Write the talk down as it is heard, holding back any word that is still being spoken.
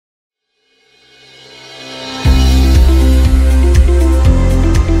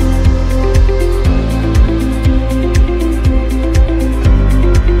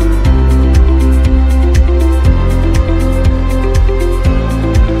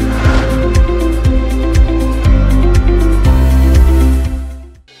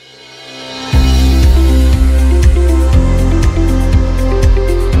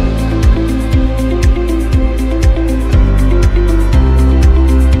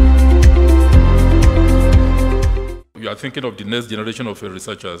are thinking of the next generation of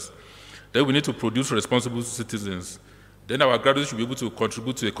researchers. Then we need to produce responsible citizens. Then our graduates should be able to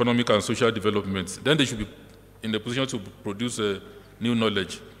contribute to economic and social development. Then they should be in the position to produce new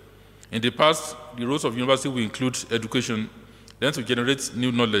knowledge. In the past, the roles of university will include education, then to generate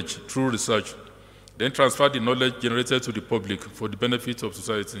new knowledge through research, then transfer the knowledge generated to the public for the benefit of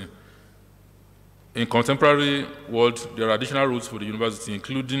society. In contemporary world, there are additional roles for the university,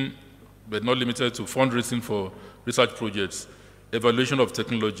 including, but not limited to, fundraising for research projects, evaluation of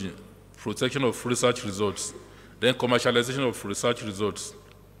technology, protection of research results, then commercialization of research results,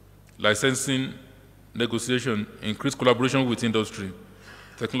 licensing, negotiation, increased collaboration with industry,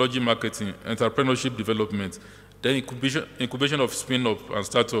 technology marketing, entrepreneurship development, then incubation of spin-up and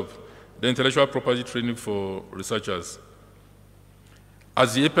startup, then intellectual property training for researchers.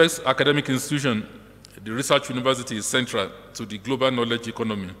 As the apex academic institution, the research university is central to the global knowledge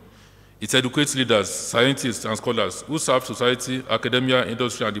economy. It educates leaders, scientists, and scholars who serve society, academia,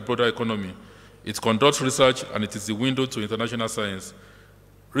 industry, and the broader economy. It conducts research, and it is the window to international science.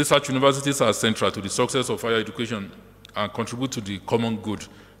 Research universities are central to the success of higher education and contribute to the common good.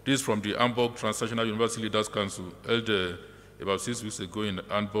 This is from the Hamburg Transnational University Leaders Council, held about 6 weeks ago in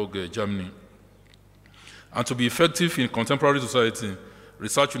Hamburg, Germany. And to be effective in contemporary society,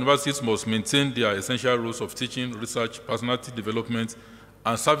 research universities must maintain their essential roles of teaching, research, personality development,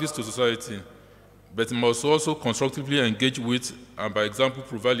 and service to society, but must also constructively engage with and, by example,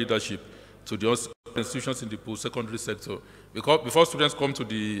 provide leadership to the institutions in the post-secondary sector. Because before students come to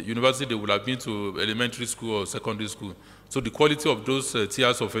the university, they will have been to elementary school or secondary school. So the quality of those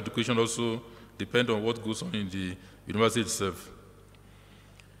tiers of education also depend on what goes on in the university itself.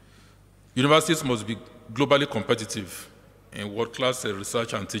 Universities must be globally competitive in world-class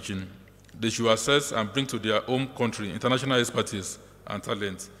research and teaching. They should assess and bring to their home country international expertise and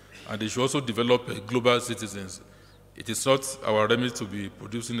talent, and they should also develop global citizens. It is not our remit to be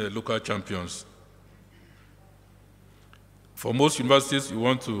producing local champions. For most universities, you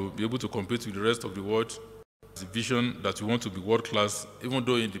want to be able to compete with the rest of the world. It's a vision that you want to be world-class, even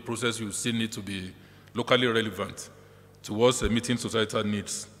though in the process you still need to be locally relevant towards meeting societal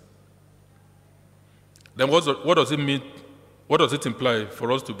needs. Then what does it mean? What does it imply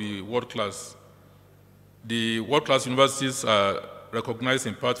for us to be world-class? The world-class universities are recognized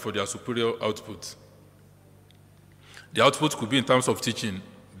in part for their superior output. The output could be in terms of teaching,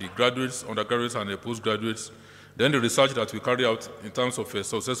 the graduates, undergraduates, and the postgraduates. Then the research that we carry out in terms of a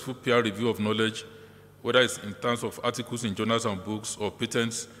successful peer review of knowledge, whether it's in terms of articles in journals and books, or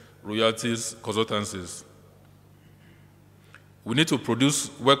patents, royalties, consultancies. We need to produce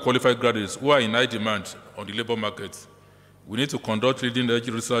well-qualified graduates who are in high demand on the labor market. We need to conduct leading-edge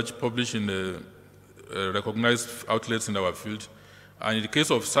research, publish in recognized outlets in our field. And in the case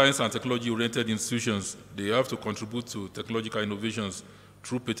of science and technology-oriented institutions, they have to contribute to technological innovations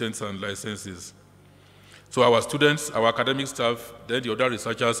through patents and licenses. So our students, our academic staff, then the other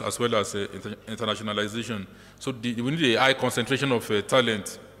researchers, as well as internationalization. So we need a high concentration of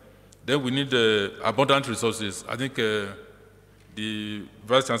talent. Then we need abundant resources. I think the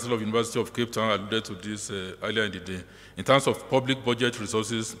Vice-Chancellor of University of Cape Town alluded to this earlier in the day. In terms of public budget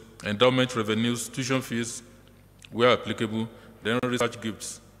resources, endowment revenues, tuition fees, where applicable, then research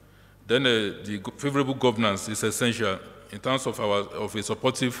gifts. Then the favorable governance is essential in terms of a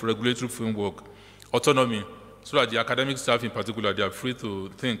supportive regulatory framework, autonomy, so that the academic staff in particular, they are free to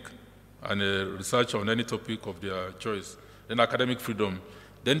think and research on any topic of their choice. Then academic freedom.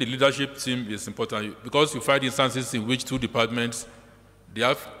 Then the leadership team is important because you find instances in which two departments, they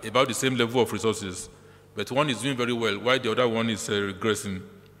have about the same level of resources, but one is doing very well while the other one is regressing.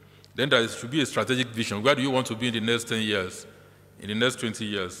 Then there should be a strategic vision. Where do you want to be in the next 10 years, in the next 20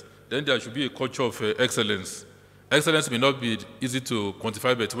 years? Then there should be a culture of excellence. Excellence may not be easy to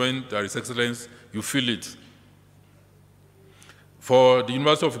quantify, but when there is excellence, you feel it. For the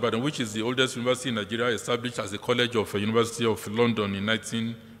University of Ibadan, which is the oldest university in Nigeria, established as a college of the University of London in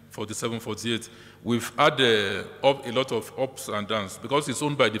 1947-48, we've had a lot of ups and downs because it's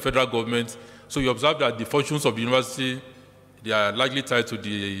owned by the federal government. So you observe that the fortunes of the university, they are largely tied to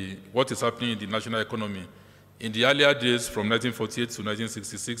what is happening in the national economy. In the earlier days, from 1948 to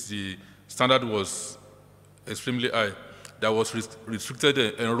 1966, the standard was extremely high. There was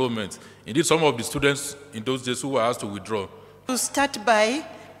restricted enrollment. Indeed, some of the students in those days who were asked to withdraw. To start by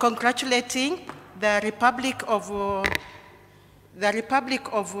congratulating the Republic of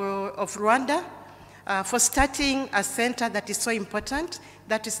Rwanda for starting a center that is so important,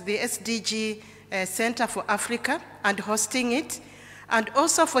 that is the SDG Center for Africa, and hosting it, and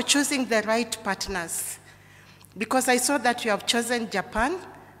also for choosing the right partners. Because I saw that you have chosen Japan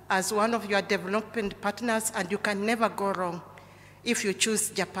as one of your development partners, and you can never go wrong if you choose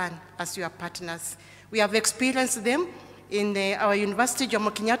Japan as your partners. We have experienced them in our university,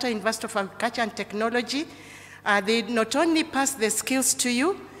 Jomo Kenyatta University of Agriculture and Technology. They not only pass the skills to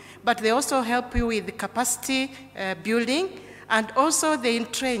you, but they also help you with the capacity building, and also they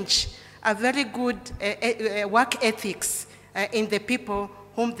entrench a very good work ethics in the people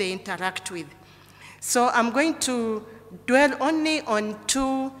whom they interact with. So I'm going to dwell only on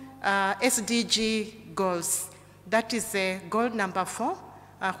 2 SDG goals. That is goal number 4,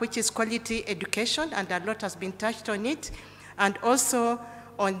 which is quality education, and a lot has been touched on it, and also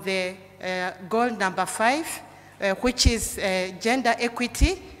on the goal number 5, which is gender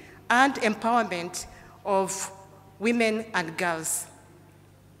equity and empowerment of women and girls.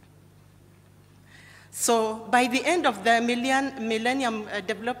 So by the end of the Millennium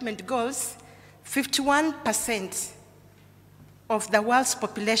Development Goals, 51% of the world's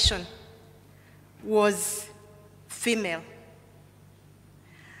population was female.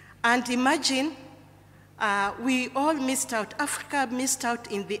 And imagine, we all missed out. Africa missed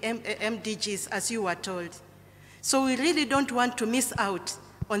out in the MDGs, as you were told. So we really don't want to miss out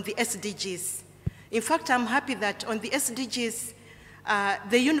on the SDGs. In fact, I'm happy that on the SDGs,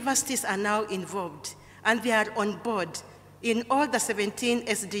 the universities are now involved, and they are on board in all the 17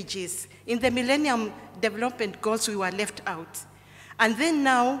 SDGs. In the Millennium Development Goals, we were left out. And then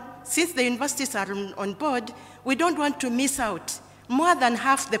now, since the universities are on board, we don't want to miss out more than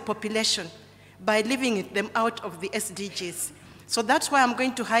half the population by leaving them out of the SDGs. So that's why I'm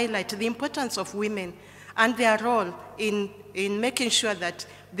going to highlight the importance of women and their role in making sure that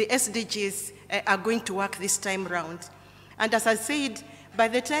the SDGs are going to work this time around. And as I said, by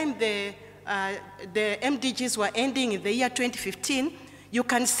the time the MDGs were ending in the year 2015, you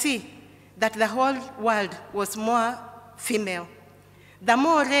can see that the whole world was more female. The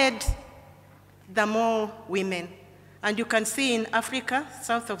more red, the more women. And you can see in Africa,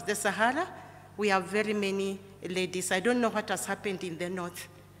 south of the Sahara, we have very many ladies. I don't know what has happened in the north.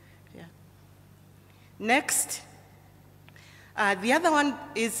 Yeah. Next, the other one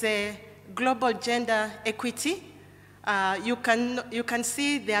is global gender equity. You can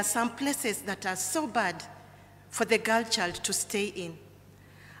see there are some places that are so bad for the girl child to stay in.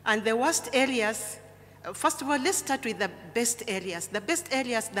 And the worst areas, first of all, let's start with the best areas. The best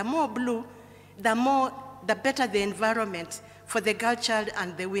areas, the more blue, the better the environment for the girl child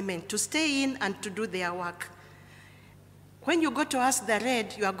and the women to stay in and to do their work. When you go to us the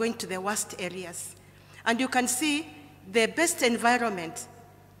red, you are going to the worst areas. And you can see the best environment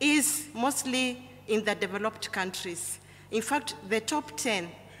is mostly in the developed countries. In fact, the top 10,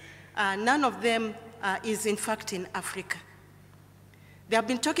 none of them is in fact in Africa. They have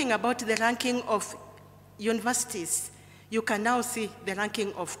been talking about the ranking of universities. You can now see the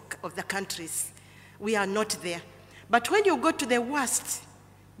ranking of the countries. We are not there. But when you go to the worst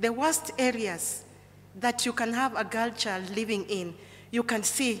areas that you can have a girl child living in, you can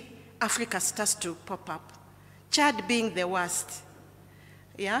see Africa starts to pop up. Chad being the worst,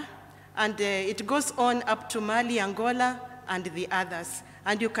 yeah? And it goes on up to Mali, Angola, and the others.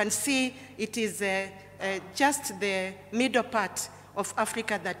 And you can see it is just the middle part of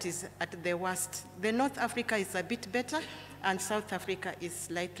Africa that is at the worst. The North Africa is a bit better, and South Africa is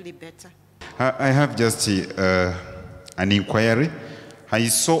slightly better. I have just an inquiry. I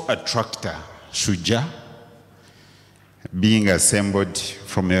saw a tractor, Shuja, being assembled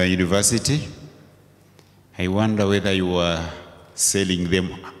from your university. I wonder whether you were selling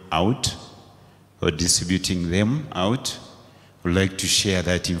them out or distributing them out. I would like to share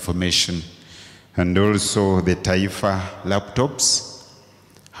that information. And also the Taifa laptops.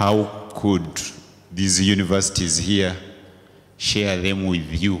 How could these universities here share them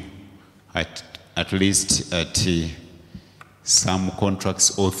with you, at least at some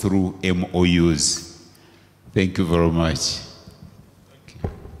contracts or through MOUs? Thank you very much.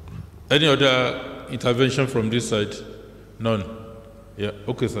 Any other intervention from this side? None. Yeah,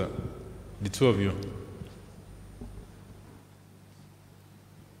 okay, sir. The two of you.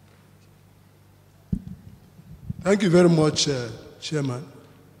 Thank you very much, Chairman.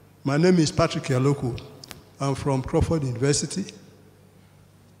 My name is Patrick Yaloku. I'm from Crawford University.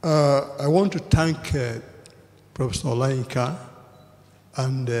 I want to thank Professor Olayinka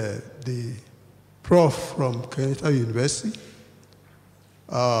and the prof from Kenyatta University.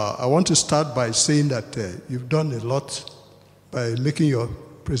 I want to start by saying that you've done a lot by making your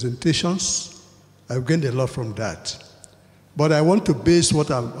presentations. I've gained a lot from that. But I want to base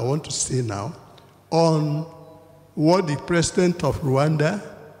what I want to say now on what the President of Rwanda,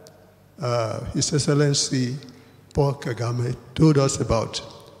 His Excellency Paul Kagame, told us about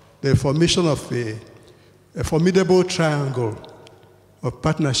the formation of a formidable triangle of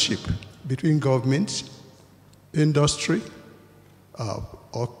partnership between government, industry,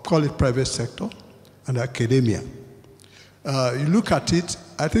 or call it private sector, and academia. You look at it,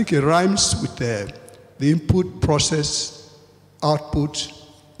 I think it rhymes with the input, process, output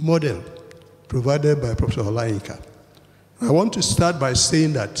model provided by Professor Olayinka. I want to start by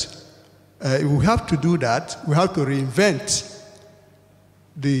saying that if we have to do that, we have to reinvent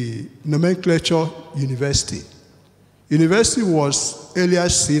the nomenclature university. University was earlier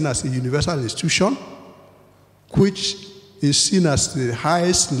seen as a universal institution, which is seen as the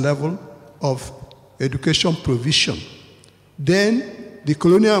highest level of education provision. Then the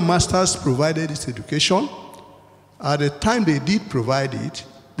colonial masters provided this education. At the time they did provide it,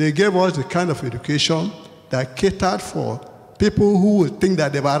 they gave us the kind of education that catered for people who would think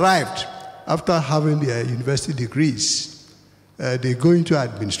that they've arrived after having their university degrees. They go into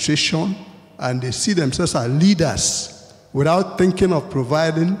administration and they see themselves as leaders without thinking of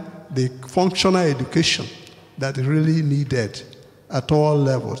providing the functional education that really needed at all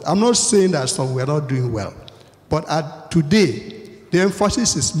levels. I'm not saying that some we're not doing well, but today, the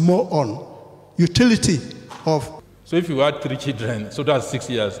emphasis is more on utility of. So if you had 3 children, so that's 6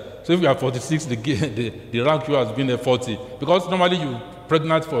 years. So if you are 46, the rank you has been 40. Because normally you're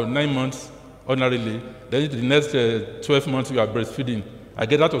pregnant for 9 months, ordinarily, then the next 12 months you are breastfeeding. I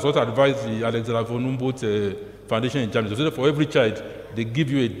get that was what advised the Alexander von Humboldt Foundation in Germany. So for every child, they give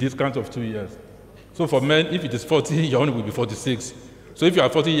you a discount of 2 years. So for men, if it is 40, your own will be 46. So if you are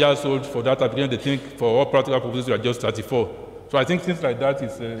 40 years old for that application, they think for all practical purposes you are just 34. So I think things like that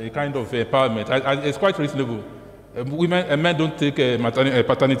is a kind of empowerment. It's quite reasonable. Women and men don't take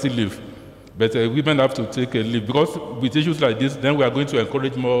paternity leave, but women have to take a leave because with issues like this, then we are going to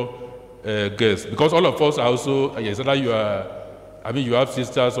encourage more girls. Because all of us are also, yes, either you are, I mean, you have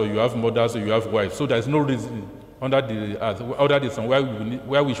sisters or you have mothers or you have wives. So there's no reason under the sun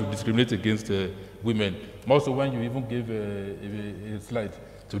where we should discriminate against women. Also, when you even give a slide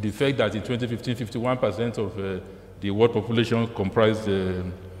to the fact that in 2015, 51% of the world population comprised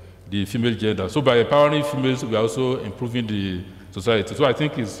the female gender. So by empowering females, we are also improving the society. So I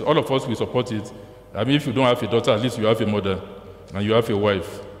think all of us will support it. I mean, if you don't have a daughter, at least you have a mother and you have a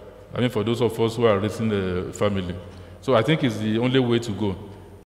wife. I mean, for those of us who are raising a family. So I think it's the only way to go.